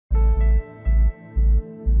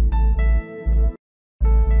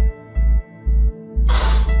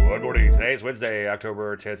Today's Wednesday,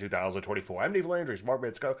 October 10, 2024. I'm Dave Landry, Smart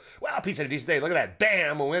Bits Go. Well, peace and a decent day. Look at that.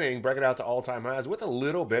 Bam, winning, breaking out to all-time highs with a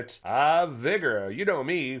little bit of vigor. You know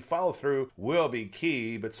me, follow through will be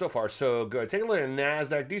key, but so far so good. Take a look at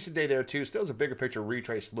NASDAQ. Decent day there too. Still has a bigger picture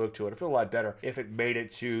retrace look to it. I feel a lot better if it made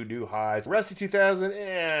it to new highs. Rusty 2000,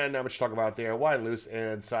 and not much to talk about there. Wide, loose,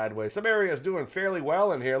 and sideways. Some areas doing fairly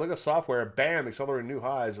well in here. Look at software. Bam, accelerating new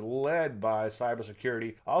highs led by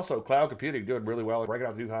cybersecurity. Also, cloud computing doing really well, breaking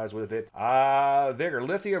out the new highs with a bit. Vigor.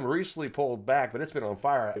 Lithium recently pulled back, but it's been on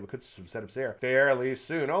fire. We could see some setups there fairly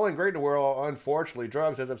soon. All in great in the world, unfortunately.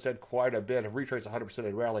 Drugs, as I've said quite a bit, have retraced 100%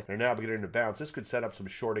 in rally and are now beginning to bounce. This could set up some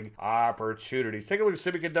shorting opportunities. Take a look at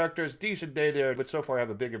semiconductors. Decent day there, but so far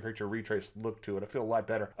have a bigger picture retrace look to it. I feel a lot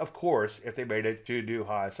better, of course, if they made it to new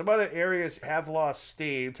highs. Some other areas have lost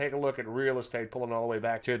steam. Take a look at real estate pulling all the way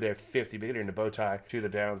back to their 50, beginning to bow tie to the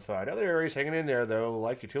downside. Other areas hanging in there, though,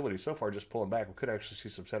 like utilities, so far just pulling back. We could actually see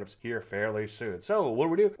some setups here fairly soon. So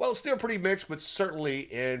what do? Well, still pretty mixed, but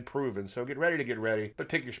certainly improving. So get ready, but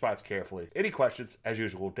pick your spots carefully. Any questions, as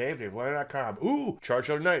usual, DaveLandry.com. Ooh, charge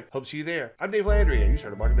show tonight. Hope to see you there. I'm Dave Landry, and you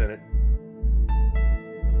started Market Minute.